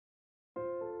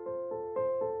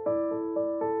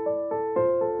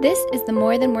This is the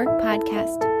More Than Work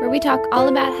podcast, where we talk all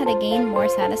about how to gain more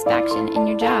satisfaction in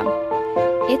your job.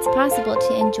 It's possible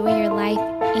to enjoy your life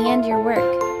and your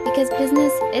work because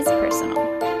business is personal.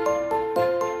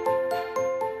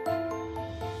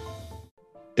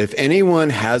 If anyone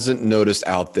hasn't noticed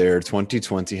out there,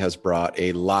 2020 has brought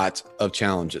a lot of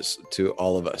challenges to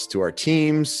all of us, to our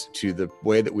teams, to the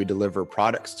way that we deliver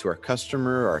products to our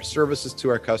customer, our services to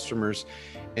our customers.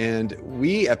 And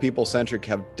we at People Centric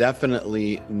have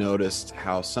definitely noticed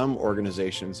how some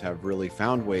organizations have really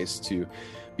found ways to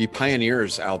be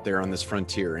pioneers out there on this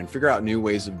frontier and figure out new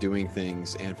ways of doing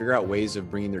things and figure out ways of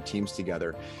bringing their teams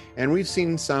together. And we've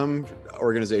seen some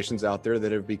organizations out there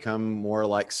that have become more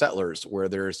like settlers, where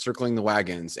they're circling the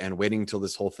wagons and waiting till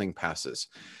this whole thing passes.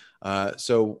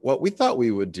 So what we thought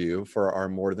we would do for our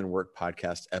More Than Work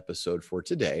podcast episode for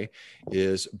today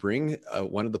is bring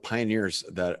one of the pioneers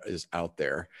that is out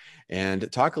there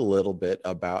and talk a little bit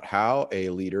about how a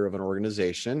leader of an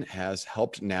organization has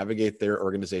helped navigate their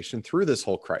organization through this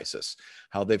whole crisis,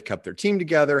 how they've kept their team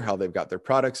together, how they've got their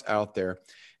products out there.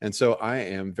 And so I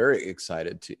am very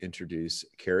excited to introduce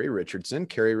Carrie Richardson.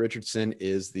 Carrie Richardson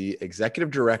is the Executive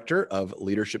Director of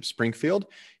Leadership Springfield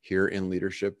here in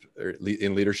Leadership,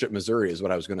 Missouri is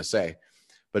what I was going to say,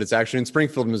 but it's actually in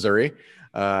Springfield, Missouri.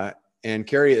 And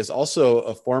Carrie is also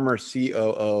a former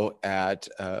COO at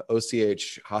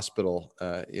OCH Hospital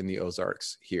in the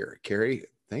Ozarks here. Carrie,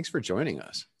 thanks for joining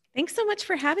us. Thanks so much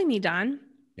for having me, Don.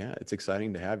 Yeah, it's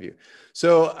exciting to have you.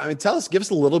 So, give us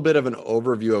a little bit of an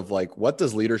overview of what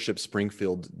does Leadership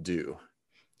Springfield do?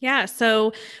 Yeah,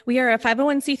 so we are a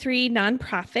 501c3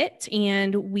 nonprofit,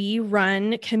 and we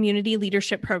run community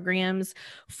leadership programs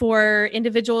for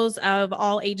individuals of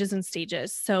all ages and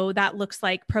stages. So that looks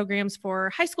like programs for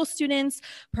high school students,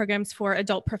 programs for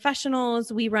adult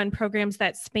professionals. We run programs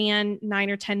that span 9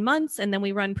 or 10 months, and then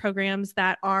we run programs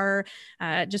that are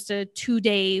just a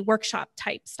 2-day workshop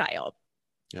type style.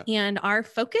 Yeah. And our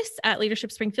focus at Leadership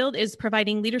Springfield is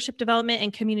providing leadership development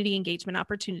and community engagement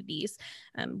opportunities.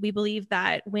 We believe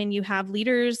that when you have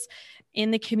leaders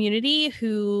in the community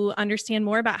who understand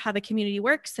more about how the community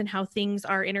works and how things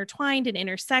are intertwined and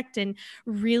intersect and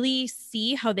really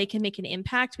see how they can make an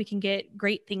impact, we can get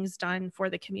great things done for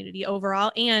the community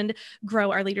overall and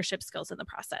grow our leadership skills in the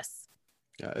process.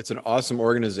 Yeah, it's an awesome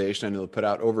organization, and it'll put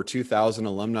out over 2,000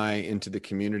 alumni into the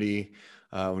community.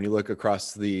 When you look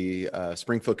across the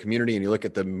Springfield community and you look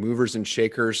at the movers and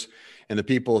shakers and the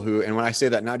people who, and when I say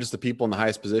that, not just the people in the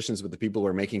highest positions, but the people who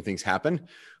are making things happen,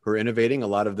 who are innovating, a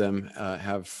lot of them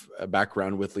have a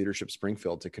background with Leadership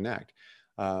Springfield to connect.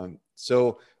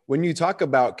 So when you talk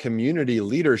about community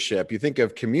leadership, you think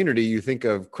of community, you think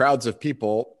of crowds of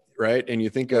people, right? And you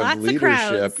think of Lots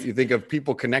leadership, you think of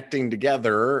people connecting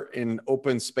together in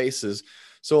open spaces.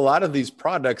 So a lot of these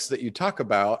products that you talk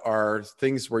about are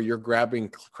things where you're grabbing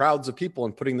crowds of people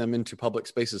and putting them into public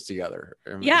spaces together.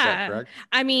 Is that correct?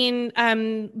 I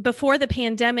mean, before the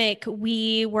pandemic,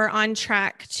 we were on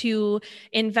track to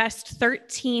invest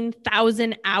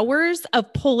 13,000 hours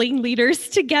of pulling leaders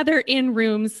together in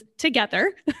rooms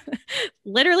together,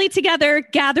 literally together,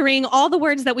 gathering all the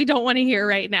words that we don't want to hear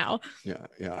right now.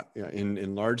 Yeah.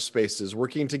 In large spaces,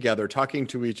 working together, talking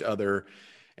to each other,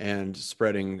 and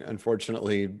spreading,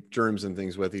 unfortunately, germs and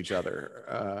things with each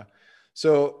other.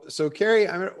 So Carrie,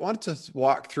 I want to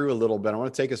walk through a little bit. I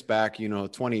want to take us back,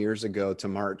 20 years ago to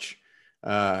March.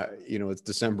 It's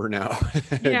December now,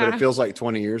 but it feels like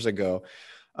 20 years ago.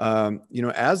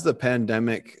 As the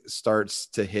pandemic starts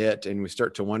to hit and we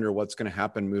start to wonder what's going to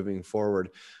happen moving forward,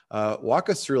 walk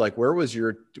us through where was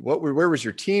your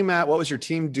team at? What was your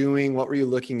team doing? What were you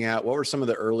looking at? What were some of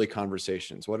the early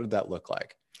conversations? What did that look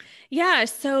like? Yeah.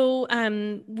 So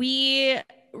we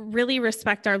really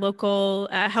respect our local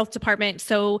health department.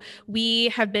 So we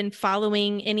have been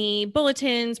following any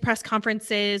bulletins, press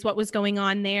conferences, what was going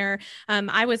on there.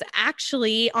 I was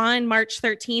actually on March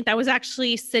 13th, I was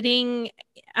actually sitting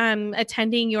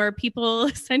attending your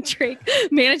people-centric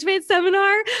management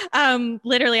seminar.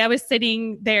 Literally, I was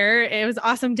sitting there. It was an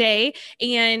awesome day.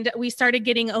 And we started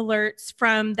getting alerts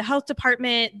from the health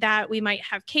department that we might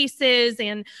have cases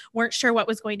and weren't sure what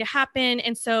was going to happen.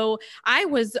 And so I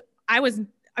was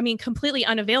completely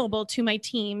unavailable to my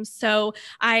team. So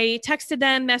I texted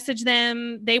them, messaged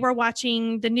them. They were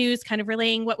watching the news, kind of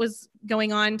relaying what was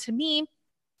going on to me.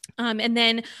 And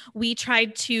then we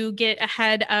tried to get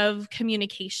ahead of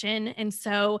communication. And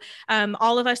so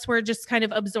all of us were just kind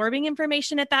of absorbing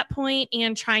information at that point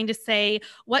and trying to say,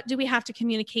 what do we have to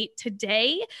communicate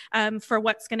today for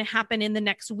what's going to happen in the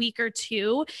next week or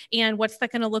two? And what's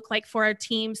that going to look like for our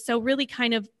team? So really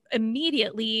kind of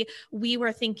immediately we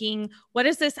were thinking,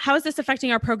 how is this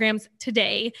affecting our programs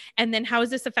today? And then how is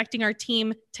this affecting our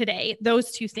team today?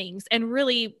 Those two things. And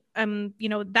really,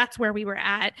 that's where we were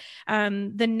at.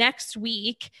 The next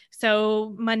week,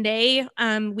 so Monday,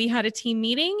 we had a team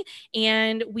meeting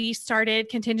and we started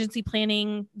contingency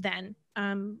planning then.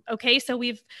 Okay. So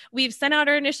we've sent out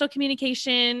our initial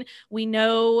communication. We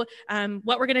know,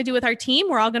 what we're going to do with our team.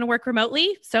 We're all going to work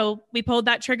remotely. So we pulled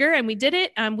that trigger and we did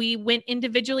it. We went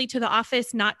individually to the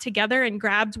office, not together, and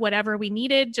grabbed whatever we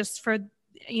needed just for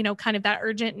kind of that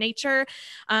urgent nature.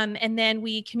 And then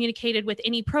we communicated with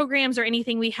any programs or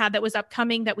anything we had that was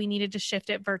upcoming that we needed to shift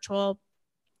it virtual.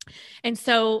 And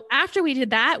so after we did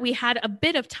that, we had a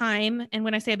bit of time. And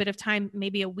when I say a bit of time,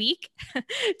 maybe a week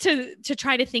to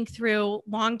try to think through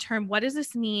long-term, what does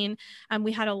this mean?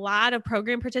 We had a lot of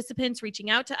program participants reaching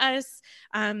out to us.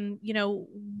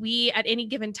 We at any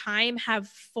given time have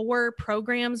 4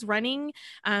 programs running.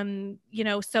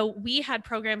 So we had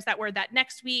programs that were that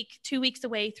next week, 2 weeks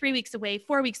away, 3 weeks away,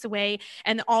 4 weeks away,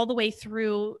 and all the way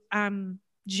through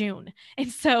June.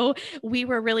 And so we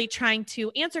were really trying to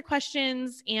answer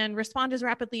questions and respond as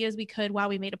rapidly as we could while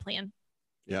we made a plan.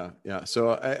 Yeah.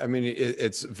 So,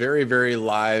 it's very, very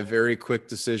live, very quick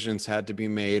decisions had to be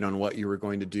made on what you were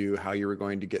going to do, how you were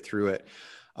going to get through it.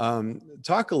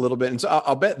 Talk a little bit. And so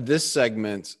I'll bet this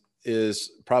segment is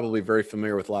probably very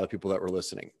familiar with a lot of people that were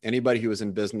listening. Anybody who was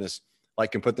in business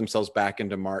can put themselves back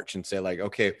into March and say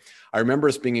okay, I remember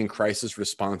us being in crisis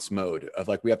response mode of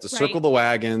we have to circle the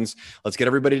wagons. Let's get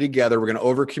everybody together. We're going to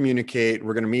over communicate.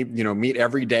 We're going to meet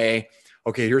every day.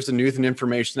 Okay, here's the news and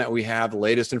information that we have, the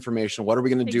latest information. What are we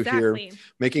going to do here?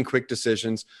 Making quick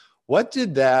decisions. What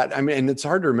did that, and it's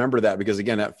hard to remember that because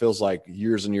again, that feels like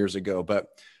years and years ago, but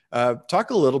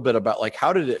talk a little bit about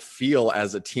how did it feel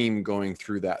as a team going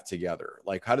through that together?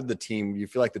 How did you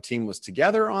feel like the team was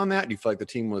together on that? Do you feel like the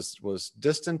team was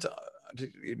distant?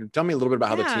 Tell me a little bit about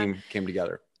how the team came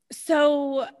together.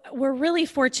 So we're really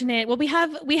fortunate. Well, we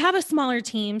have a smaller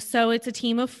team. So it's a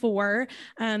team of 4.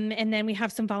 And then we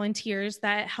have some volunteers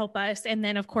that help us. And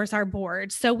then of course our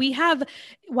board. So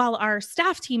while our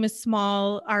staff team is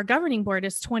small, our governing board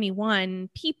is 21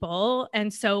 people.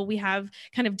 And so we have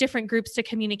kind of different groups to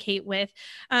communicate with.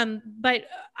 But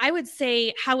I would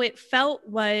say how it felt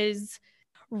was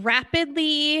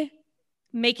rapidly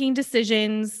making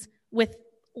decisions with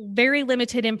very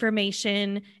limited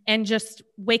information and just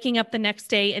waking up the next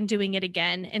day and doing it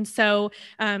again. And so,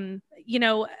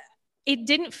 it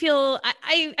didn't feel,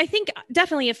 I think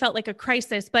definitely it felt like a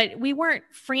crisis, but we weren't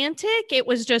frantic. It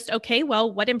was just, okay, well,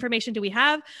 what information do we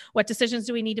have? What decisions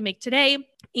do we need to make today?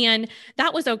 And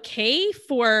that was okay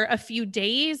for a few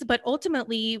days, but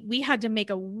ultimately we had to make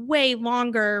a way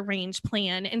longer range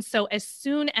plan. And so as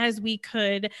soon as we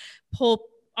could pull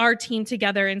our team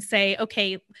together and say,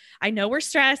 okay, I know we're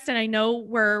stressed and I know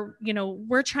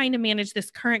we're trying to manage this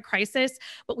current crisis,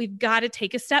 but we've got to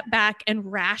take a step back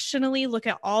and rationally look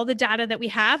at all the data that we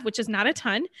have, which is not a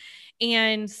ton,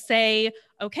 and say,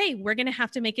 okay, we're going to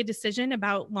have to make a decision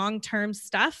about long-term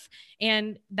stuff.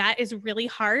 And that is really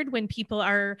hard when people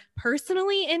are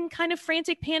personally in kind of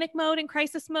frantic panic mode and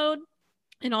crisis mode.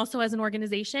 And also as an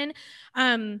organization,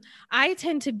 I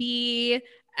tend to be,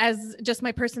 as just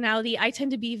my personality, I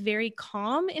tend to be very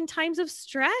calm in times of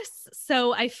stress.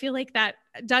 So I feel like that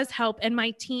does help. And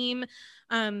my team,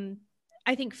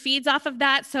 I think feeds off of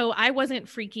that. So I wasn't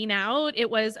freaking out. It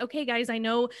was, okay, guys, I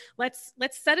know let's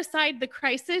set aside the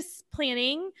crisis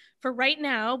planning for right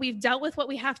now. We've dealt with what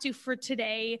we have to for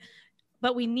today,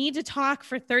 but we need to talk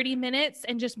for 30 minutes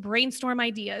and just brainstorm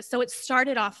ideas. So it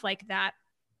started off like that,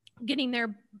 getting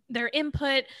their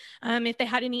input, if they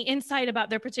had any insight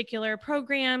about their particular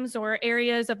programs or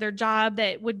areas of their job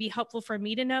that would be helpful for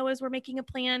me to know as we're making a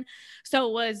plan. So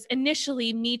it was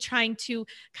initially me trying to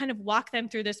kind of walk them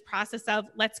through this process of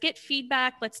let's get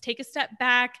feedback, let's take a step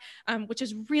back, which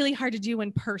is really hard to do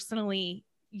when personally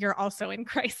you're also in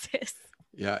crisis.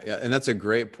 Yeah. And that's a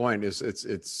great point.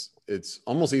 It's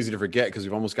almost easy to forget because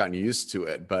we've almost gotten used to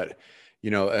it, but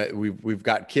we've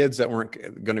got kids that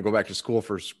weren't going to go back to school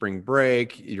for spring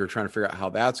break. You're trying to figure out how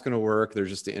that's going to work. There's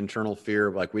just the internal fear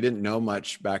of we didn't know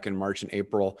much back in March and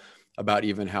April about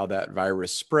even how that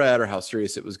virus spread or how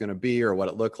serious it was going to be or what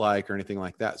it looked like or anything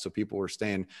like that. So people were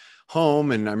staying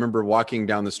home. And I remember walking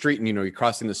down the street and, you're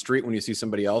crossing the street when you see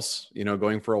somebody else,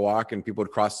 going for a walk, and people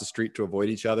would cross the street to avoid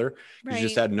each other. Right. You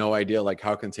just had no idea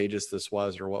how contagious this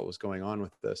was or what was going on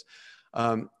with this.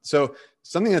 So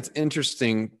something that's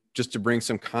interesting, just to bring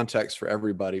some context for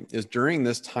everybody, is during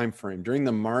this time frame, during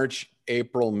the March,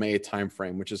 April, May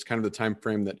timeframe, which is kind of the time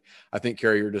frame that I think,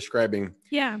 Carrie, you're describing.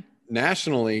 Yeah.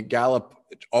 nationally, Gallup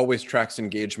always tracks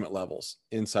engagement levels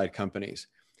inside companies.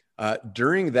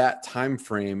 During that time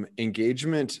frame,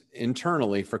 engagement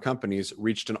internally for companies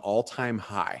reached an all-time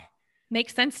high.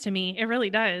 Makes sense to me. It really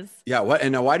does. Yeah.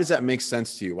 And now why does that make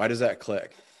sense to you? Why does that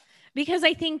click? Because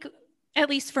I think, at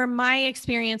least for my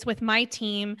experience with my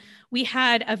team, we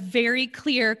had a very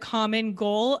clear common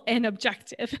goal and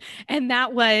objective. And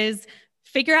that was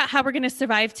figure out how we're going to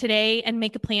survive today and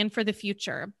make a plan for the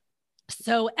future.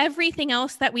 So everything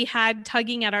else that we had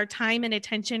tugging at our time and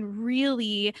attention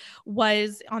really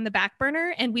was on the back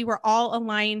burner, and we were all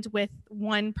aligned with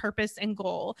one purpose and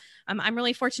goal. I'm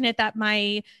really fortunate that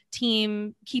my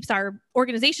team keeps our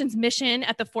organization's mission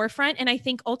at the forefront. And I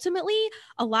think ultimately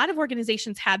a lot of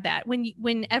organizations had that.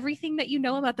 When everything that you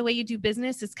know about the way you do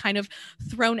business is kind of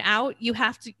thrown out, you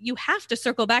have to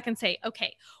circle back and say,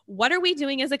 okay, what are we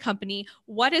doing as a company?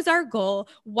 What is our goal?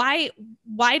 Why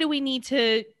do we need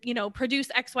to, produce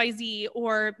XYZ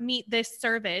or meet this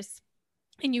service?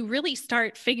 And you really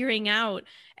start figuring out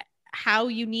how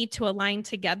you need to align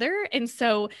together. And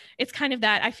so it's kind of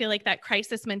that, I feel like that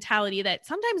crisis mentality that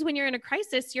sometimes when you're in a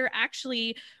crisis, you're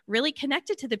actually really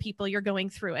connected to the people you're going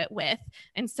through it with.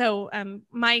 And so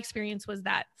my experience was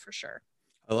that for sure.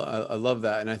 I love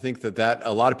that. And I think that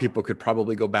a lot of people could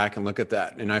probably go back and look at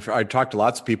that. And I talked to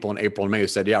lots of people in April and May who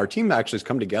said, yeah, our team actually has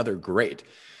come together great.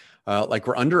 Like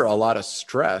we're under a lot of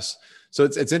stress. So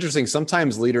it's interesting.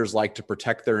 Sometimes leaders like to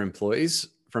protect their employees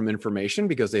from information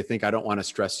because they think, I don't want to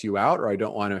stress you out, or I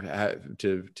don't want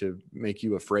to make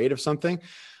you afraid of something.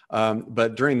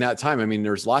 But during that time, I mean,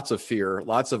 there's lots of fear,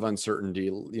 lots of uncertainty,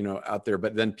 out there,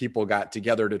 but then people got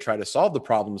together to try to solve the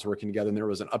problems working together. And there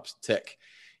was an uptick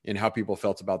in how people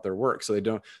felt about their work. So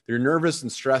they're nervous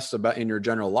and stressed about in your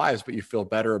general lives, but you feel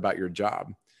better about your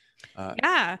job.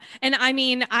 Yeah. And I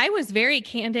mean, I was very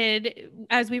candid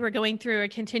as we were going through a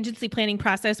contingency planning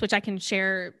process, which I can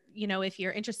share, if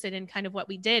you're interested in kind of what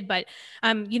we did. But,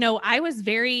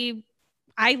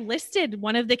 I listed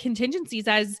one of the contingencies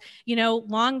as,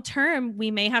 long term,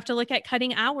 we may have to look at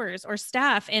cutting hours or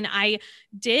staff. And I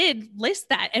did list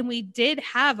that. And we did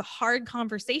have hard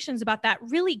conversations about that,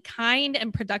 really kind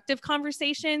and productive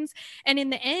conversations. And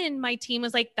in the end, my team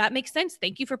was like, that makes sense.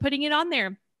 Thank you for putting it on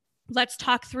there. Let's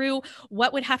talk through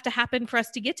what would have to happen for us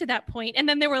to get to that point. And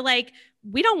then they were like,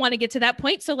 we don't want to get to that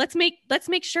point. So let's make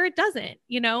sure it doesn't,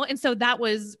 And so that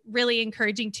was really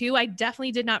encouraging too. I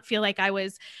definitely did not feel like I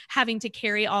was having to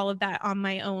carry all of that on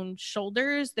my own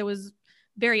shoulders. There was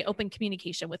very open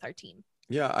communication with our team.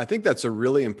 Yeah, I think that's a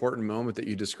really important moment that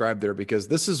you described there, because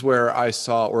this is where I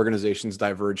saw organizations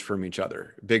diverge from each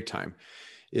other big time.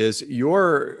 Is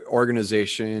your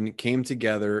organization came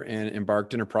together and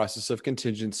embarked in a process of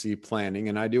contingency planning.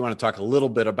 And I do want to talk a little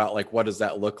bit about like, what does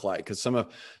that look like? Because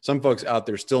some folks out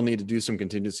there still need to do some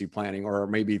contingency planning, or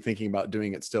maybe thinking about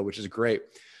doing it still, which is great.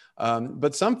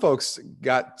 But some folks,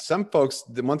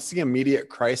 once the immediate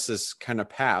crisis kind of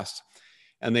passed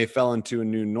and they fell into a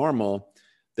new normal,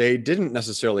 they didn't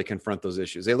necessarily confront those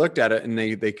issues. They looked at it and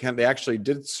they actually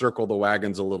did circle the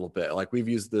wagons a little bit. Like we've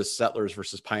used this settlers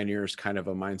versus pioneers kind of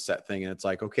a mindset thing. And it's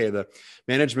like, okay, the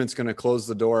management's going to close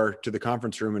the door to the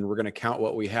conference room and we're going to count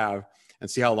what we have and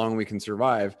see how long we can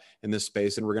survive in this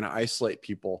space. And we're going to isolate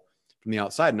people from the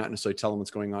outside, not necessarily tell them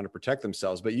what's going on to protect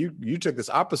themselves. But you took this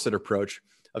opposite approach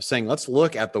of saying, let's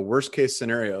look at the worst case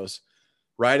scenarios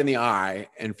right in the eye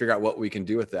and figure out what we can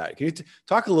do with that. Can you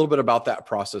talk a little bit about that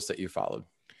process that you followed?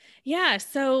 Yeah.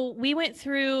 So we went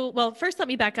through, first let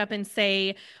me back up and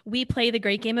say we play the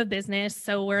great game of business.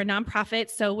 So we're a nonprofit.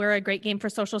 So we're a great game for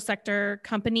social sector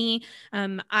company.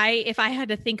 If I had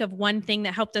to think of one thing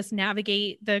that helped us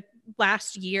navigate the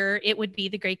last year, it would be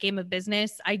the great game of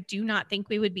business. I do not think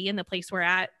we would be in the place we're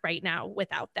at right now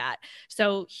without that.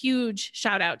 So huge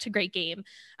shout out to Great Game.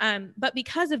 But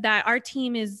because of that, our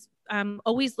team is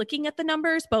always looking at the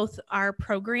numbers, both our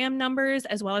program numbers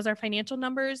as well as our financial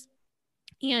numbers.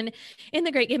 And in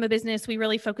the great game of business, we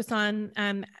really focus on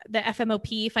the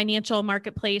FMOP, financial,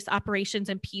 marketplace, operations,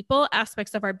 and people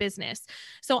aspects of our business.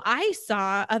 So I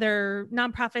saw other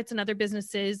nonprofits and other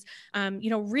businesses,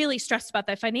 really stressed about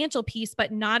that financial piece,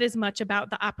 but not as much about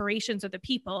the operations or the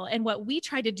people. And what we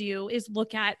try to do is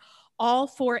look at all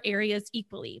four areas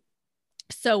equally.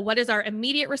 So what is our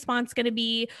immediate response going to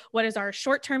be? What is our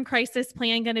short-term crisis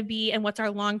plan going to be? And what's our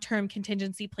long-term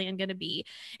contingency plan going to be?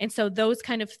 And so those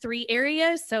kind of three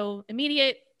areas, so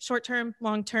immediate, short-term,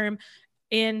 long-term,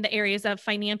 in the areas of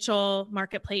financial,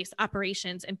 marketplace,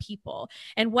 operations, and people.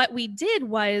 And what we did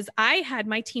was I had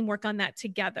my team work on that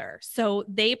together. So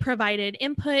they provided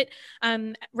input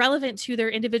relevant to their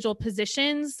individual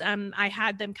positions. I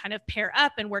had them kind of pair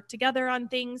up and work together on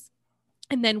things.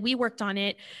 And then we worked on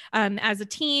it as a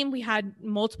team. We had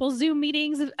multiple Zoom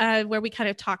meetings where we kind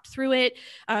of talked through it,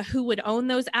 who would own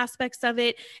those aspects of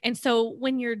it. And so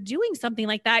when you're doing something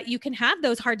like that, you can have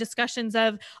those hard discussions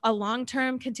of a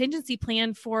long-term contingency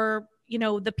plan for,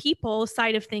 the people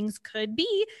side of things could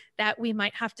be that we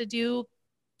might have to do,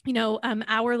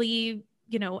 hourly,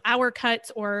 hour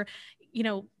cuts or,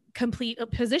 complete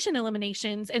position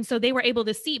eliminations. And so they were able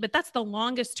to see, but that's the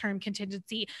longest term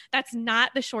contingency. That's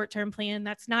not the short-term plan.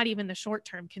 That's not even the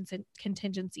short-term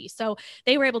contingency. So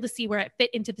they were able to see where it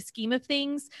fit into the scheme of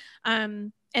things.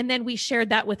 And then we shared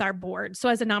that with our board. So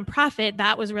as a nonprofit,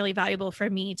 that was really valuable for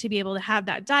me to be able to have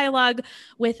that dialogue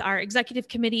with our executive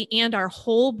committee and our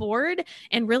whole board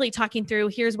and really talking through,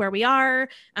 here's where we are.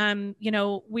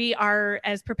 We are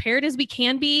as prepared as we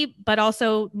can be, but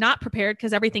also not prepared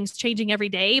because everything's changing every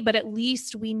day, but at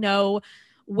least we know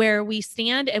where we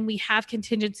stand and we have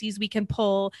contingencies we can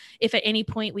pull if at any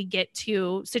point we get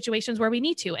to situations where we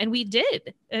need to. And we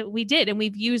did. And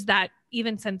we've used that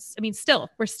even since,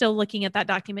 we're still looking at that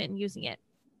document and using it.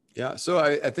 Yeah. So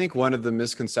I think one of the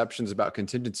misconceptions about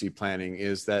contingency planning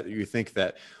is that you think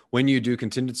that when you do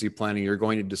contingency planning, you're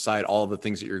going to decide all the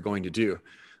things that you're going to do.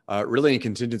 Really in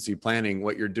contingency planning,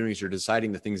 what you're doing is you're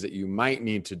deciding the things that you might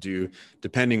need to do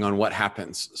depending on what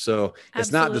happens. So it's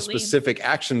not the specific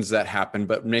actions that happen,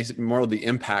 but more of the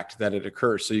impact that it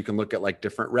occurs. So you can look at like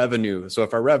different revenue. So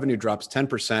if our revenue drops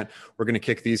 10%, we're going to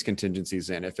kick these contingencies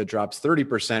in. If it drops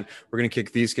 30%, we're going to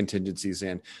kick these contingencies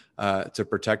in to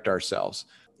protect ourselves.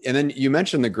 And then you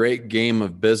mentioned the great game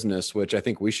of business, which I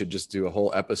think we should just do a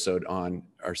whole episode on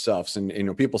ourselves.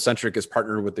 And, People Centric is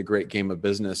partnered with the great game of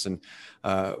business, and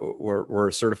we're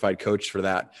a certified coach for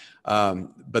that.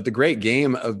 But the great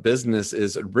game of business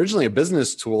is originally a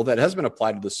business tool that has been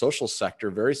applied to the social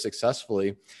sector very successfully.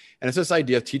 And it's this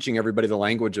idea of teaching everybody the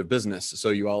language of business so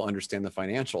you all understand the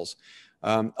financials.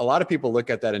 A lot of people look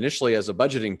at that initially as a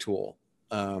budgeting tool.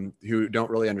 Who don't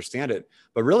really understand it,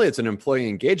 but really it's an employee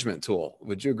engagement tool.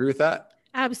 Would you agree with that?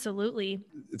 Absolutely.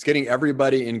 It's getting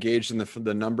everybody engaged in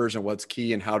the numbers and what's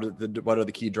key and what are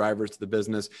the key drivers to the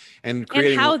business and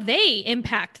creating and how they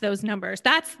impact those numbers.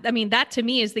 That to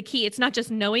me is the key. It's not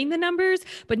just knowing the numbers,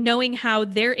 but knowing how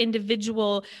their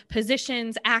individual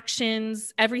positions,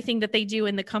 actions, everything that they do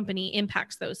in the company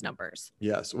impacts those numbers.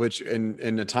 Yes. Which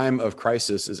in a time of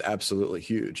crisis is absolutely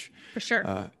huge. For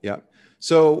sure. Yeah.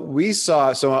 So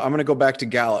I'm going to go back to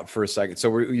Gallup for a second.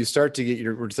 So you start to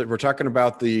get we're talking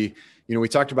about we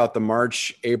talked about the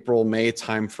March, April, May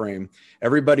timeframe.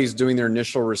 Everybody's doing their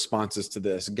initial responses to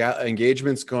this.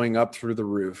 Engagement's going up through the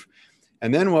roof.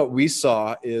 And then what we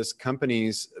saw is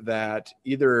companies that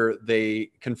either they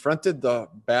confronted the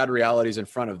bad realities in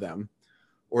front of them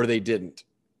or they didn't.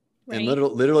 Right. And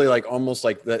literally like almost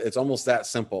like that. It's almost that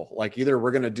simple. Like either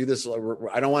we're going to do this.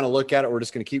 I don't want to look at it. We're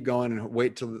just going to keep going and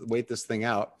wait this thing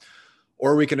out.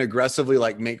 Or we can aggressively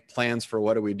like make plans for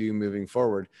what do we do moving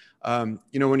forward. When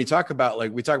you talk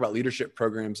about we talk about leadership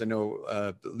programs, I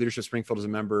know Leadership Springfield is a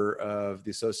member of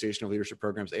the Association of Leadership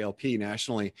Programs, ALP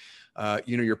nationally.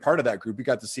 You're part of that group. You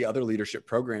got to see other leadership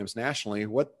programs nationally.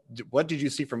 What did you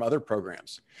see from other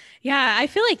programs? Yeah, I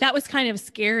feel like that was kind of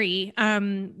scary.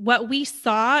 What we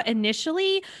saw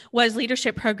initially was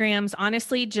leadership programs,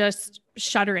 honestly, just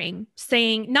shuttering,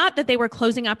 saying not that they were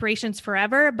closing operations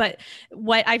forever, but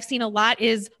what I've seen a lot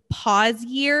is pause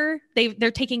year.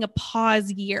 They're taking a pause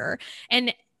year.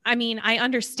 And I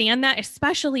understand that,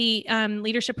 especially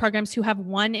leadership programs who have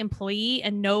one employee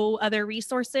and no other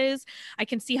resources. I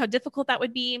can see how difficult that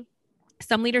would be.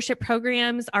 Some leadership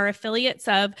programs are affiliates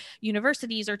of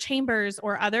universities or chambers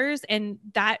or others, and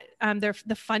that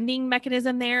the funding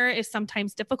mechanism there is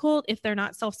sometimes difficult if they're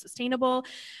not self-sustainable.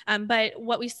 But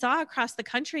what we saw across the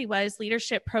country was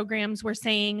leadership programs were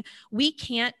saying, we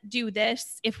can't do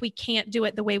this if we can't do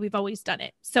it the way we've always done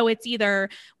it. So it's either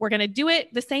we're going to do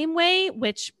it the same way,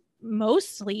 which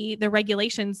mostly the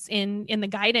regulations in the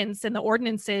guidance and the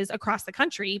ordinances across the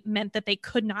country meant that they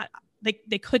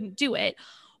couldn't do it,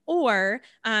 or,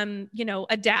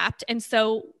 adapt. And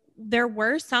so there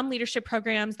were some leadership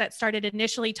programs that started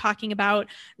initially talking about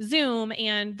Zoom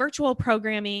and virtual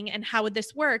programming and how would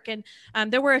this work. And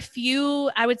there were a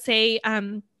few, I would say,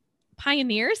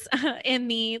 pioneers in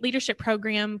the leadership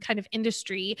program kind of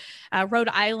industry. Rhode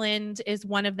Island is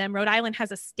one of them. Rhode Island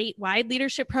has a statewide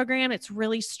leadership program. It's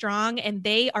really strong, and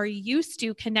they are used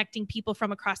to connecting people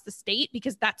from across the state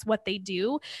because that's what they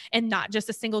do and not just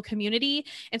a single community.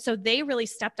 And so they really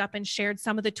stepped up and shared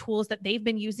some of the tools that they've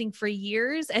been using for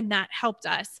years, and that helped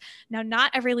us. Now, not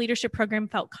every leadership program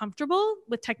felt comfortable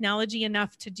with technology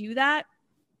enough to do that.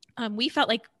 We felt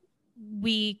like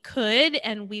we could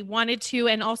and we wanted to.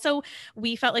 And also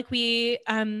we felt like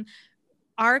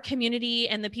our community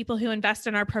and the people who invest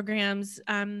in our programs,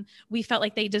 we felt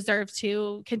like they deserve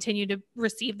to continue to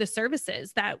receive the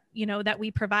services that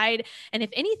we provide. And if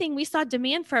anything, we saw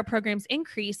demand for our programs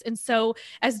increase. And so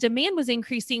as demand was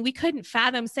increasing, we couldn't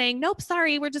fathom saying, nope,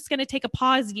 sorry, we're just going to take a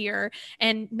pause year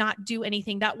and not do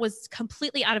anything. That was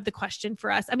completely out of the question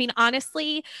for us. I mean,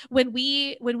 honestly, when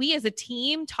we as a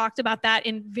team talked about that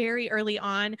in very early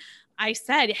on, I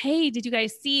said, hey, did you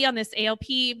guys see on this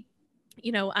ALP,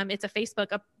 it's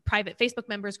a private Facebook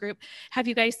members group. Have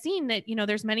you guys seen that,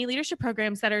 there's many leadership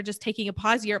programs that are just taking a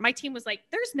pause year? My team was like,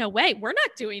 there's no way, we're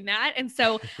not doing that. And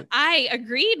so I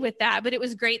agreed with that, but it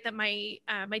was great that my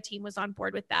team was on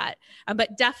board with that.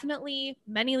 But definitely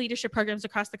many leadership programs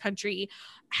across the country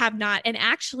have not. And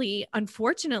actually,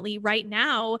 unfortunately, right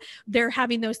now, they're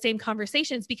having those same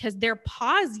conversations because their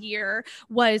pause year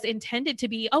was intended to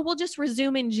be, we'll just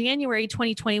resume in January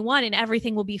 2021 and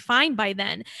everything will be fine by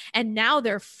then. And now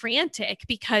they're frantic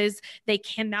because they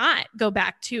cannot go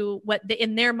back to what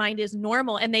in their mind is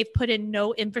normal, and they've put in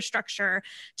no infrastructure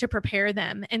to prepare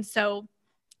them. And so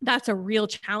that's a real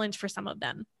challenge for some of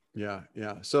them. Yeah.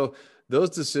 Yeah. So those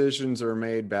decisions are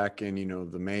made back in,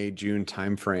 the May, June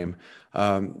timeframe.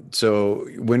 So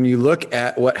when you look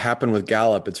at what happened with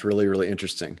Gallup, it's really, really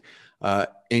interesting.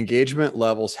 Engagement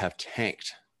levels have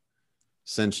tanked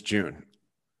since June.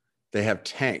 They have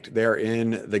tanked. They're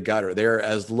in the gutter. They're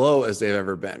as low as they've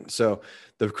ever been. So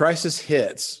the crisis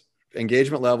hits,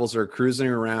 engagement levels are cruising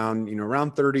around,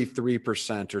 around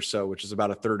 33% or so, which is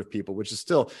about a third of people, which is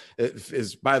still,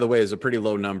 by the way, is a pretty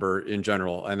low number in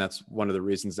general. And that's one of the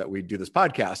reasons that we do this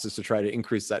podcast, is to try to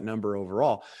increase that number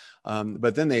overall.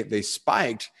 But then they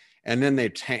spiked and then they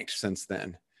tanked since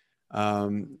then.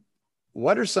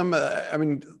 What are some,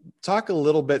 talk a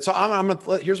little bit. So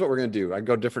here's what we're going to do. I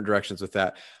go different directions with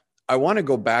that. I want to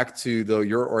go back to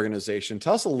your organization.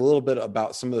 Tell us a little bit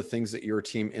about some of the things that your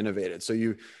team innovated. So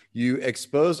you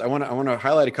exposed, I want to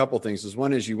highlight a couple of things.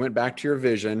 One is you went back to your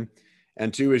vision,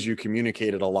 and two is you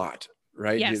communicated a lot,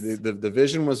 right? Yes. The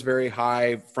vision was very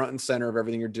high, front and center of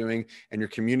everything you're doing, and you're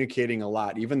communicating a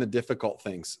lot, even the difficult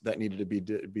things that needed to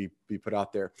be put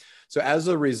out there. So as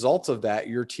a result of that,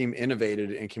 your team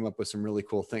innovated and came up with some really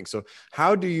cool things. So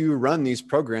how do you run these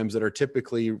programs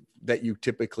that you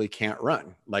typically can't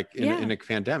run, like in a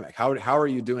pandemic? How are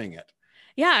you doing it?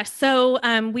 Yeah. So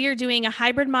we are doing a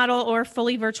hybrid model or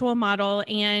fully virtual model,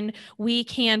 and we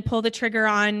can pull the trigger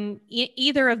on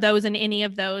either of those and any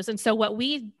of those. And so what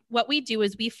we do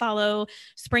is we follow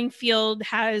Springfield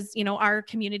has, our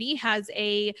community has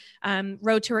a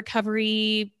Road to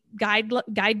Recovery guidebook,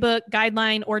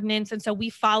 guideline, ordinance. And so we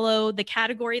follow the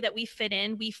category that we fit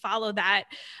in. We follow that.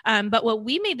 But what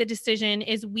we made the decision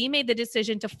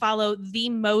to follow the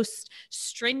most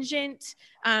stringent,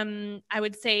 I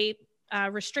would say,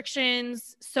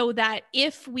 restrictions, so that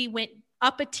if we went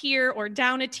up a tier or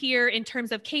down a tier in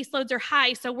terms of caseloads are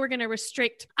high, so we're going to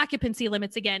restrict occupancy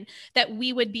limits again, that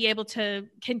we would be able to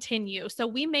continue. So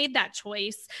we made that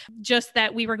choice, just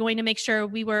that we were going to make sure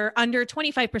we were under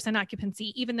 25%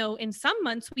 occupancy, even though in some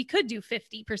months we could do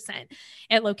 50%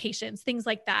 at locations, things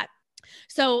like that.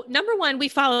 So number one, we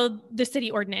follow the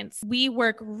city ordinance. We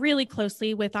work really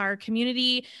closely with our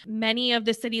community. Many of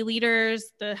the city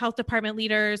leaders, the health department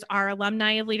leaders, are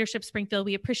alumni of Leadership Springfield.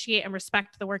 We appreciate and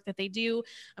respect the work that they do.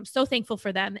 I'm so thankful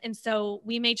for them. And so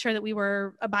we made sure that we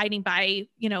were abiding by,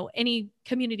 any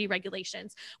community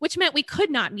regulations, which meant we could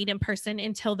not meet in person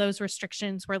until those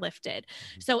restrictions were lifted.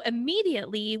 So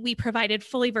immediately we provided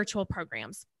fully virtual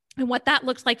programs. And what that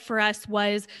looked like for us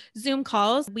was Zoom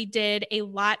calls. We did a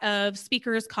lot of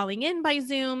speakers calling in by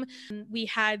Zoom. We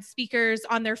had speakers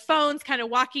on their phones, kind of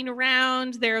walking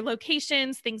around their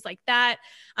locations, things like that.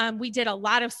 We did a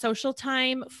lot of social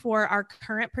time for our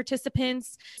current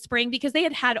participants spring, because they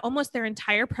had had almost their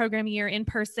entire program year in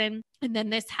person. And then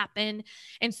this happened.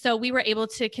 And so we were able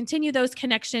to continue those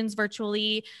connections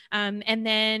virtually. And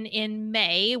then in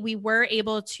May, we were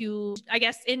able to,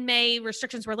 in May,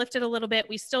 restrictions were lifted a little bit.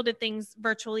 We still did things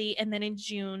virtually. And then in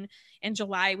June and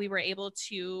July, we were able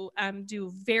to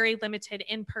do very limited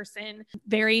in-person,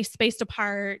 very spaced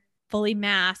apart, fully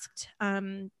masked,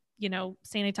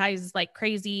 sanitized like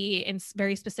crazy in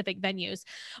very specific venues.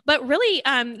 But really,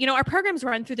 our programs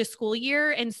run through the school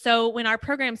year. And so when our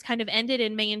programs kind of ended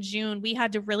in May and June, we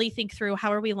had to really think through,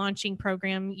 how are we launching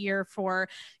program year for,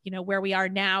 where we are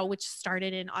now, which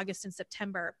started in August and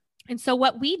September. And so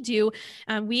what we do,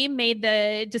 we made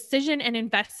the decision and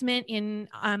investment in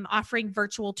offering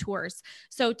virtual tours.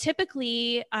 So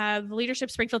typically, the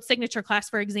Leadership Springfield Signature Class,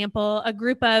 for example, a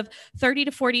group of 30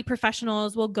 to 40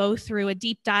 professionals will go through a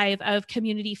deep dive of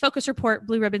community focus report,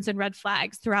 blue ribbons, and red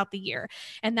flags throughout the year.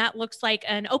 And that looks like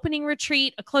an opening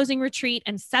retreat, a closing retreat,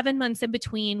 and 7 months in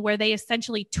between, where they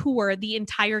essentially tour the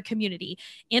entire community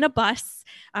in a bus,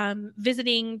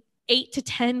 visiting 8 to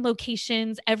 10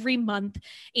 locations every month.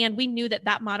 And we knew that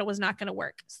that model was not going to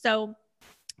work. So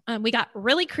we got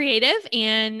really creative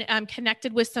and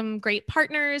connected with some great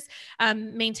partners,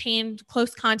 maintained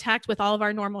close contact with all of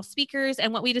our normal speakers.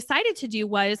 And what we decided to do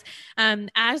was,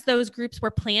 as those groups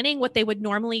were planning what they would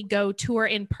normally go tour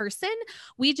in person,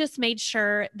 we just made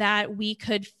sure that we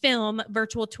could film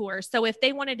virtual tours. So if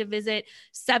they wanted to visit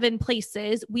 7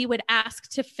 places, we would ask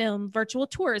to film virtual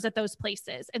tours at those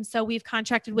places. And so we've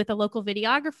contracted with a local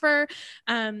videographer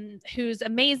who's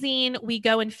amazing. We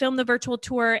go and film the virtual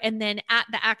tour, and then at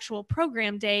the actual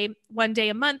program day, 1 day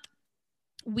a month,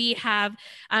 we have,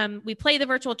 we play the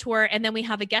virtual tour, and then we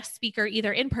have a guest speaker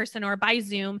either in person or by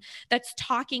Zoom that's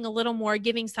talking a little more,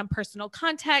 giving some personal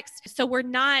context. So we're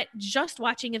not just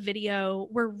watching a video,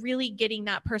 we're really getting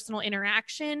that personal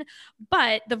interaction.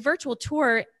 But the virtual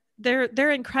tour,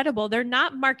 they're incredible. They're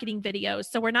not marketing videos.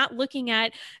 So we're not looking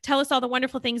at, tell us all the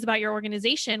wonderful things about your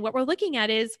organization. What we're looking at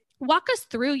is, walk us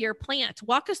through your plant,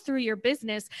 walk us through your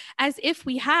business as if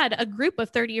we had a group of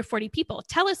 30 or 40 people.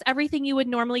 Tell us everything you would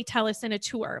normally tell us in a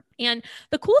tour. And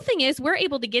the cool thing is, we're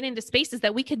able to get into spaces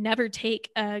that we could never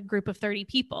take a group of 30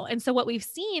 people. And so what we've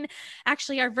seen,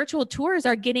 actually, our virtual tours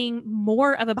are getting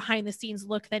more of a behind the scenes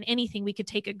look than anything we could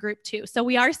take a group to. So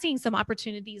we are seeing some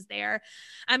opportunities there.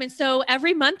 And so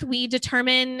every month we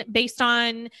determine, based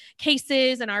on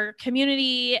cases and our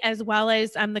community, as well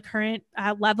as the current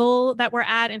level that we're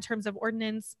at in terms of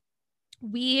ordinance,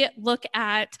 we look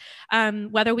at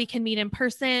whether we can meet in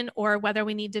person or whether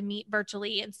we need to meet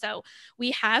virtually. And so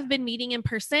we have been meeting in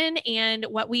person. And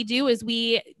what we do is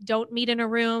we don't meet in a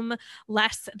room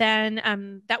less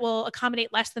than, that will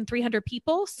accommodate less than 300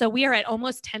 people. So we are at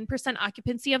almost 10%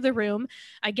 occupancy of the room.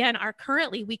 Again,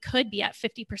 currently we could be at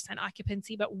 50%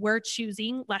 occupancy, but we're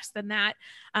choosing less than that.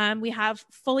 We have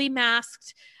fully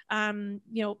masked,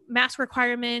 mask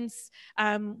requirements.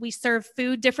 We serve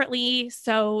food differently.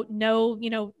 So no,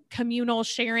 communal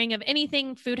sharing of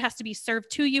anything. Food has to be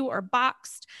served to you or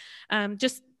boxed.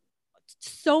 Just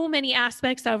so many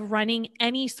aspects of running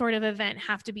any sort of event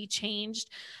have to be changed.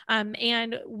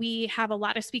 And we have a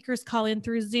lot of speakers call in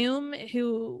through Zoom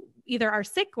who either are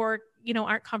sick or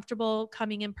aren't comfortable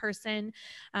coming in person.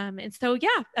 And so,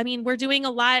 we're doing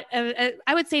a lot of,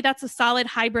 I would say that's a solid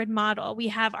hybrid model. We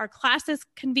have our classes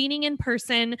convening in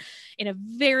person in a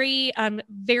very,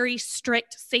 very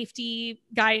strict safety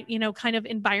guide, kind of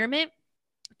environment.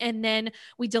 And then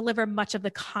we deliver much of the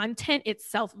content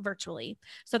itself virtually.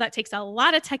 So that takes a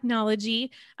lot of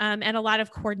technology and a lot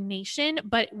of coordination,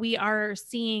 but we are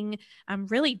seeing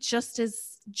really just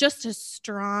as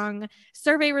strong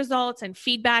survey results and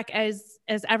feedback as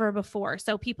ever before.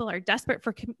 So people are desperate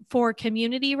for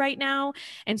community right now,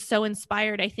 and so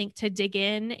inspired, I think, to dig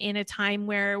in a time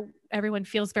where everyone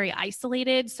feels very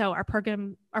isolated. So our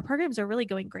programs are really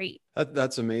going great.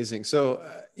 That's amazing. So,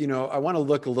 I want to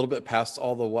look a little bit past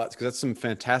all the what's, because that's some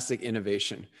fantastic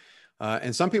innovation.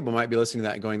 And some people might be listening to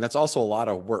that and going, that's also a lot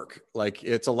of work. Like,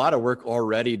 it's a lot of work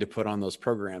already to put on those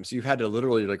programs. You've had to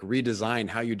literally redesign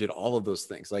how you did all of those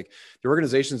things. Like, the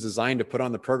organization's designed to put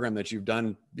on the program that you've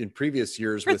done in previous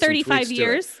years for 35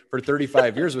 years, for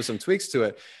 35 years with some tweaks to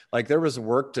it. Like, there was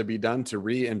work to be done to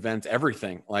reinvent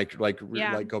everything,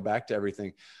 go back to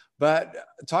everything. But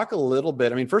talk a little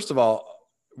bit. First of all,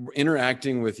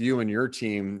 interacting with you and your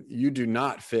team, you do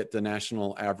not fit the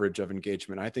national average of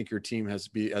engagement. I think your team has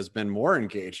been more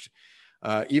engaged,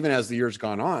 even as the year's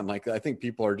gone on. Like, I think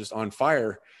people are just on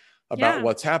fire about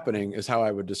what's happening, is how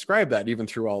I would describe that, even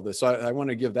through all this. So I want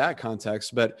to give that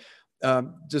context, but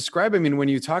describe, when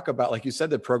you talk about, like you said,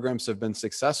 the programs have been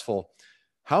successful,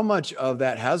 how much of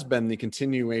that has been the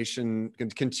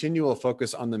continual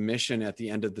focus on the mission at the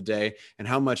end of the day? And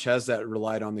how much has that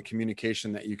relied on the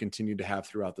communication that you continue to have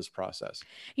throughout this process?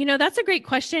 That's a great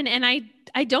question. And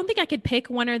I don't think I could pick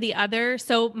one or the other.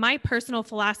 So my personal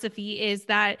philosophy is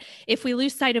that if we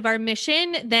lose sight of our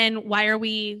mission, then why are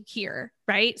we here?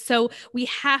 Right? So we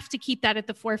have to keep that at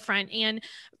the forefront. And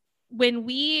when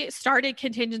we started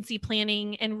contingency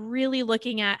planning and really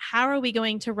looking at how are we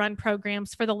going to run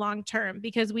programs for the long term,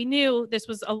 because we knew this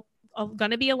was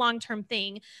going to be a long-term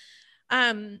thing,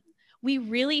 we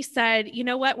really said, you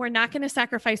know what, we're not going to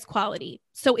sacrifice quality.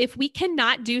 So if we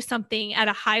cannot do something at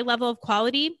a high level of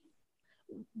quality,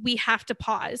 we have to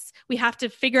pause. We have to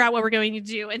figure out what we're going to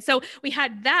do. And so we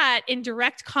had that in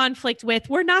direct conflict with,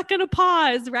 we're not going to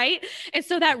pause, right? And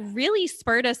so that really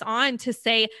spurred us on to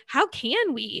say, how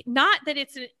can we? Not that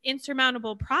it's an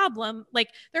insurmountable problem. Like,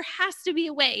 there has to be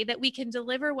a way that we can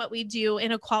deliver what we do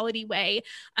in a quality way,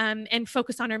 and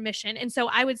focus on our mission. And so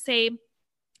I would say,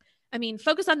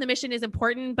 focus on the mission is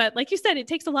important, but like you said, it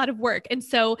takes a lot of work. And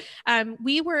so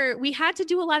we had to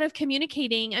do a lot of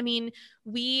communicating.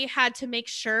 We had to make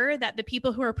sure that the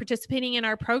people who are participating in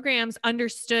our programs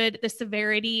understood the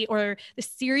severity or the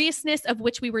seriousness of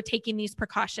which we were taking these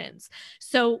precautions.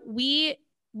 So we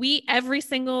every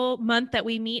single month that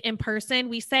we meet in person,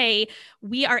 we say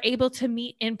we are able to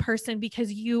meet in person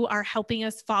because you are helping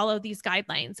us follow these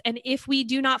guidelines. And if we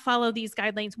do not follow these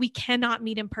guidelines, we cannot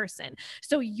meet in person.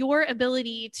 So your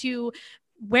ability to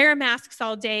wear masks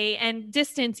all day and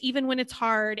distance, even when it's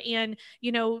hard, and,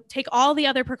 take all the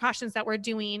other precautions that we're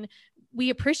doing, we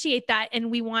appreciate that. And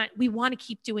we want to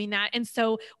keep doing that. And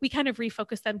so we kind of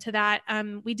refocused them to that.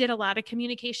 We did a lot of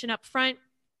communication up front,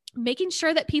 making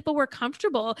sure that people were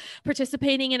comfortable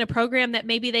participating in a program that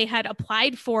maybe they had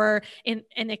applied for and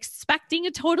expecting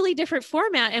a totally different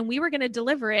format, and we were going to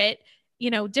deliver it,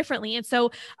 differently. And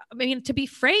so, to be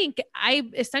frank, I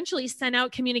essentially sent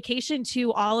out communication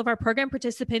to all of our program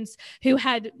participants who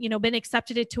had, been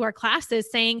accepted into our classes,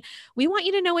 saying, we want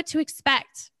you to know what to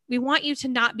expect. We want you to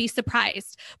not be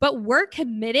surprised, but we're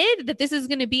committed that this is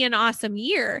going to be an awesome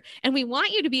year, and we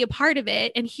want you to be a part of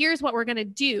it. And here's what we're going to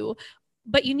do.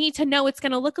 But you need to know it's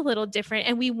going to look a little different,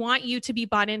 and we want you to be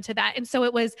bought into that. And so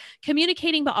it was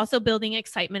communicating, but also building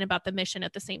excitement about the mission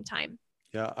at the same time.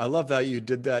 Yeah, I love that you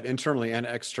did that internally and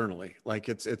externally. Like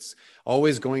it's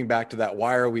always going back to that.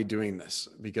 Why are we doing this?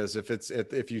 Because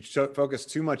if you focus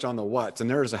too much on the what's, and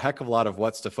there's a heck of a lot of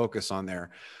what's to focus on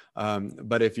there,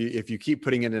 but if you keep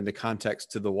putting it into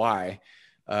context to the why,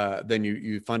 then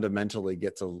you fundamentally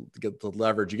get the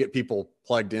leverage. You get people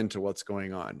plugged into what's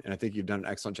going on. And I think you've done an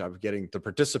excellent job of getting the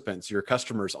participants, your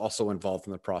customers, also involved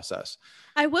in the process.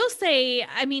 I will say,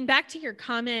 back to your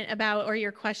comment about, or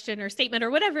your question or statement or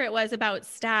whatever it was about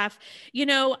staff,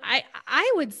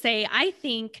 I would say, I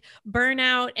think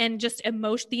burnout and just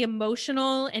the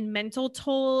emotional and mental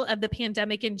toll of the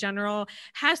pandemic in general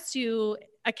has to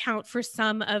account for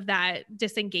some of that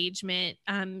disengagement,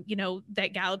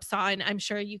 that Gallup saw. And I'm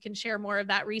sure you can share more of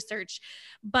that research.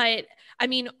 But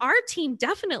our team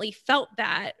definitely felt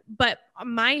that. But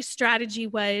my strategy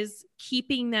was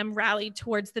keeping them rallied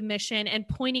towards the mission and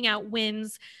pointing out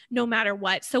wins no matter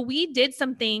what. So we did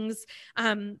some things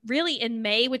really in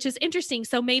May, which is interesting.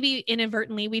 So maybe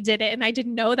inadvertently we did it, and I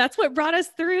didn't know that's what brought us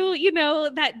through,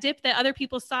 that dip that other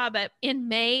people saw. But in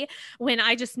May, when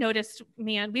I just noticed,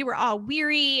 man, we were all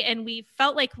weary and we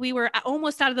felt like we were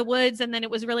almost out of the woods. And then it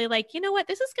was really like, you know what,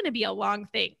 this is going to be a long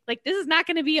thing. Like, this is not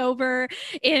going to be over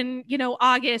in,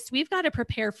 August. We've got to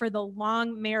prepare for the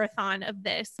long marathon of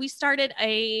this. We started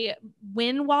a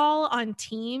win wall on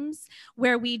Teams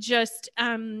where we just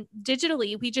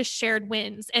digitally, we just shared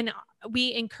wins, and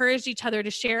we encouraged each other to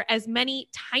share as many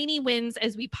tiny wins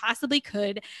as we possibly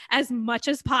could, as much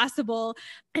as possible.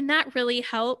 And that really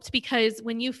helped, because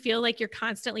when you feel like you're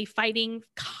constantly fighting,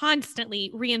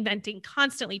 constantly reinventing,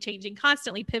 constantly changing,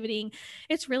 constantly pivoting,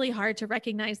 it's really hard to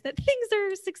recognize that things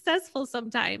are successful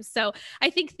sometimes. So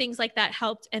I think things like that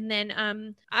helped. And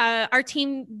then our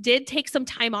team did take some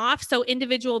time off. So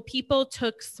individual people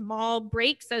took small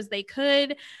breaks as they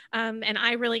could. And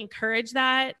I really encouraged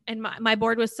that. And my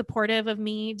board was supportive of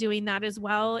me doing that as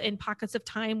well in pockets of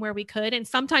time where we could. And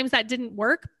sometimes that didn't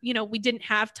work. We didn't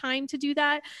have time to do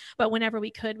that, but whenever we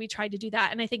could, we tried to do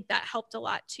that. And I think that helped a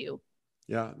lot too.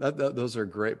 Yeah, those are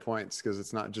great points, because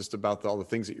it's not just about all the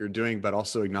things that you're doing, but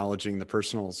also acknowledging the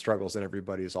personal struggles that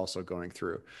everybody is also going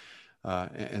through,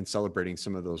 and celebrating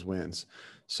some of those wins.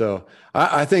 So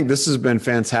I think this has been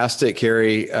fantastic,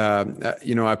 Carrie. I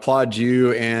applaud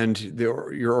you and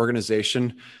your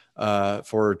organization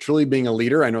for truly being a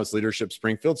leader. I know it's Leadership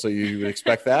Springfield, so you would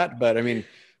expect that, but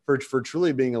for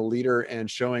truly being a leader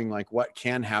and showing like what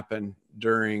can happen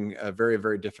during a very,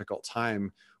 very difficult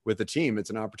time with a team.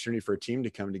 It's an opportunity for a team to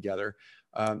come together.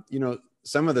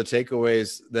 Some of the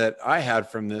takeaways that I had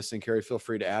from this, and Carrie, feel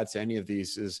free to add to any of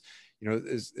these, is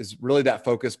really that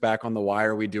focus back on the why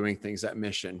are we doing things, that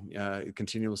mission,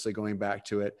 continuously going back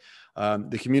to it.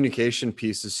 The communication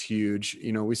piece is huge.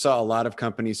 We saw a lot of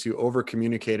companies who over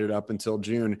communicated up until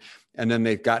June, and then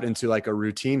they got into like a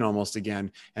routine almost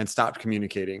again and stopped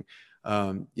communicating.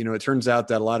 It turns out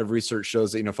that a lot of research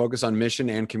shows that, focus on mission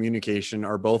and communication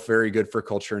are both very good for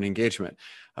culture and engagement.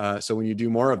 So when you do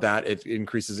more of that, it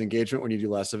increases engagement. When you do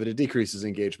less of it, it decreases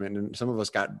engagement. And some of us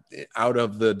got out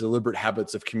of the deliberate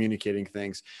habits of communicating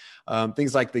things.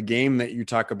 Things like the game that you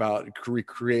talk about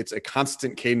creates a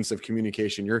constant cadence of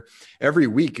communication. Every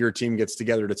week, your team gets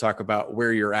together to talk about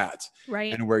where you're at,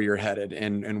 right, and where you're headed,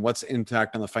 and what's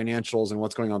impact on the financials and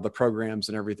what's going on with the programs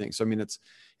and everything. So, I mean,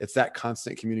 it's that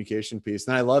constant communication piece.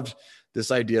 And I loved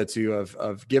this idea too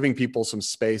of giving people some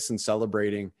space and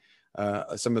celebrating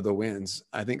some of the wins.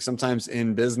 I think sometimes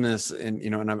in business, and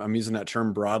I'm using that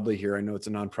term broadly here. I know it's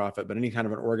a nonprofit, but any kind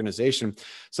of an organization,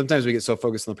 sometimes we get so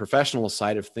focused on the professional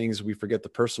side of things, we forget the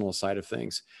personal side of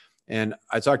things. And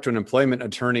I talked to an employment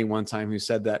attorney one time who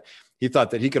said that he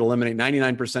thought that he could eliminate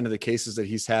 99% of the cases that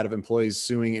he's had of employees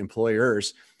suing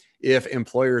employers if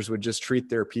employers would just treat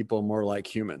their people more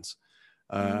like humans.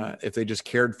 If they just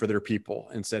cared for their people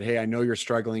and said, hey, I know you're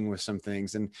struggling with some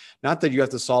things, and not that you have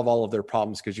to solve all of their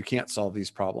problems, because you can't solve these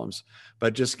problems,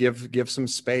 but just give some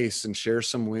space and share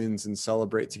some wins and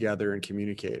celebrate together and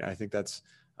communicate. I think that's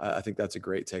a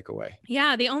great takeaway.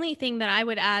 Yeah. The only thing that I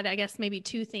would add, I guess maybe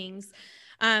two things.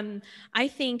 I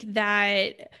think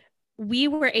that we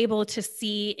were able to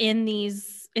see in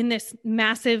this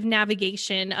massive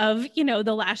navigation of,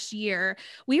 the last year,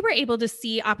 we were able to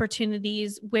see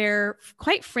opportunities where,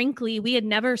 quite frankly, we had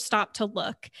never stopped to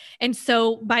look. And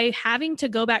so by having to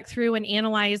go back through and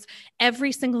analyze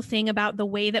every single thing about the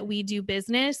way that we do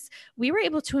business, we were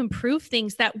able to improve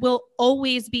things that will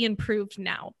always be improved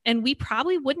now. And we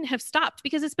probably wouldn't have stopped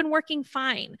because it's been working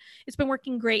fine. It's been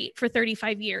working great for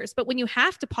 35 years. But when you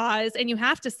have to pause and you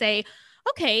have to say,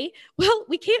 okay, well,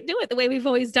 we can't do it the way we've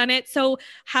always done it. So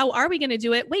how are we going to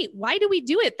do it? Wait, why do we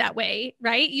do it that way?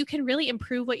 Right? You can really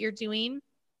improve what you're doing.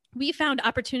 We found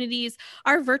opportunities,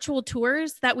 our virtual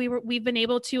tours that we've been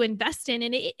able to invest in,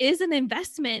 and it is an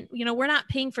investment. We're not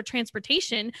paying for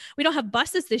transportation. We don't have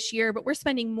buses this year, but we're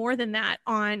spending way more than that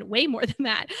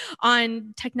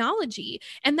on technology.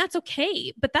 And that's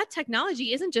okay. But that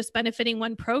technology isn't just benefiting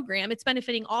one program. It's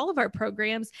benefiting all of our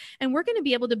programs. And we're going to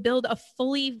be able to build a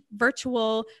fully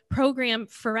virtual program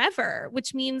forever,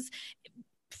 which means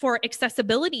for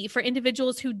accessibility for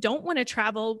individuals who don't want to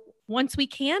travel. Once we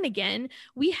can again,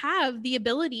 we have the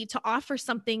ability to offer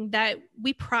something that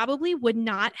we probably would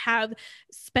not have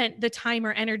spent the time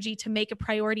or energy to make a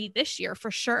priority this year,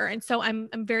 for sure. And so I'm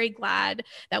very glad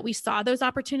that we saw those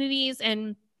opportunities.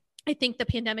 And I think the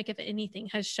pandemic, if anything,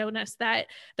 has shown us that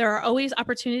there are always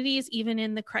opportunities, even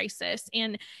in the crisis.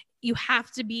 And you have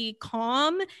to be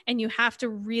calm and you have to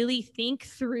really think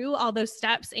through all those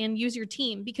steps and use your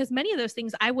team, because many of those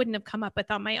things I wouldn't have come up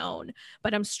with on my own,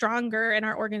 but I'm stronger and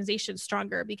our organization's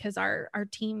stronger because our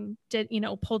team did,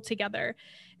 pulled together.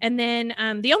 And then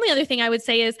the only other thing I would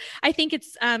say is I think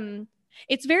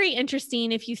it's very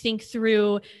interesting if you think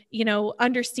through,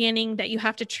 understanding that you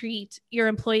have to treat your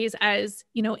employees as,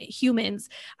 humans.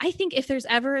 I think if there's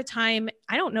ever a time,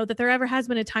 I don't know that there ever has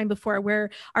been a time before where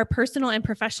our personal and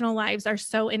professional lives are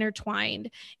so intertwined.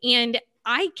 And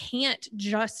I can't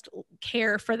just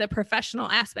care for the professional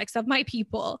aspects of my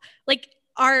people.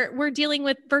 We're dealing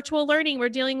with virtual learning, we're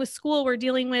dealing with school, we're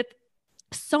dealing with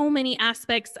so many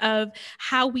aspects of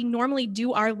how we normally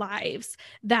do our lives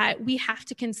that we have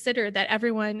to consider that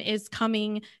everyone is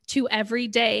coming to every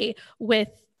day with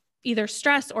either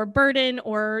stress or burden,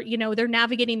 or, they're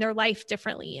navigating their life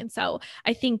differently. And so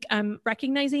I think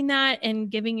recognizing that and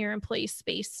giving your employees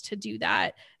space to do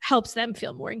that helps them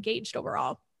feel more engaged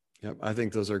overall. Yep. I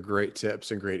think those are great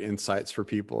tips and great insights for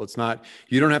people. It's not,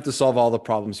 you don't have to solve all the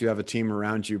problems. You have a team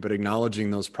around you, but acknowledging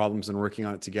those problems and working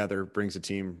on it together brings a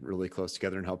team really close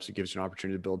together and gives you an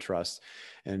opportunity to build trust.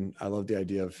 And I love the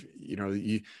idea of,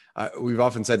 we've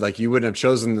often said, you wouldn't have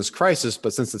chosen this crisis,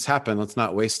 but since it's happened, let's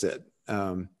not waste it.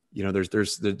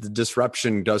 There's the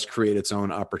disruption does create its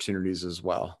own opportunities as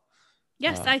well.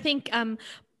 Yes. I think,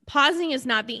 pausing is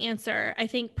not the answer. I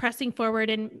think pressing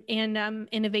forward and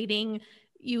innovating,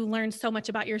 you learn so much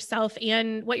about yourself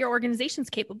and what your organization's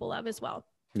capable of as well.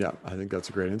 Yeah, I think that's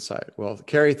a great insight. Well,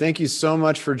 Carrie, thank you so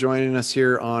much for joining us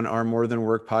here on our More Than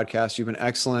Work podcast. You've been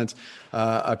excellent.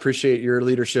 I appreciate your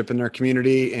leadership in our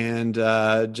community and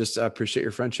just appreciate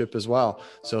your friendship as well.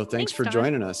 So thanks for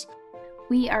joining us.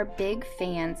 We are big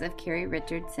fans of Carrie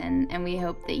Richardson, and we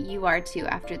hope that you are too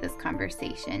after this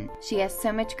conversation. She has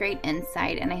so much great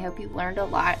insight, and I hope you learned a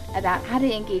lot about how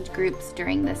to engage groups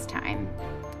during this time.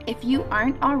 If you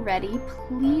aren't already,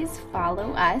 please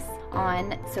follow us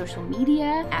on social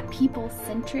media at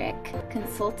People-Centric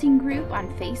Consulting Group on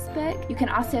Facebook. You can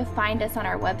also find us on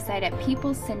our website at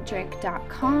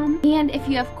peoplecentric.com. And if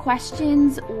you have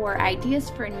questions or ideas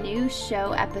for new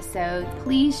show episodes,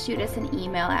 please shoot us an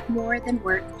email at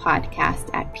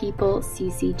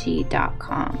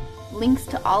morethanworkpodcast@peopleccg.com. Links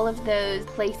to all of those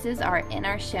places are in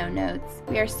our show notes.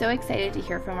 We are so excited to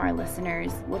hear from our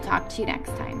listeners. We'll talk to you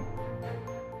next time.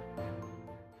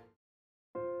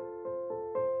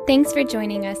 Thanks for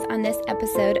joining us on this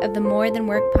episode of the More Than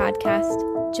Work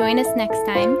podcast. Join us next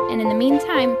time, and in the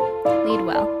meantime, lead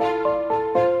well.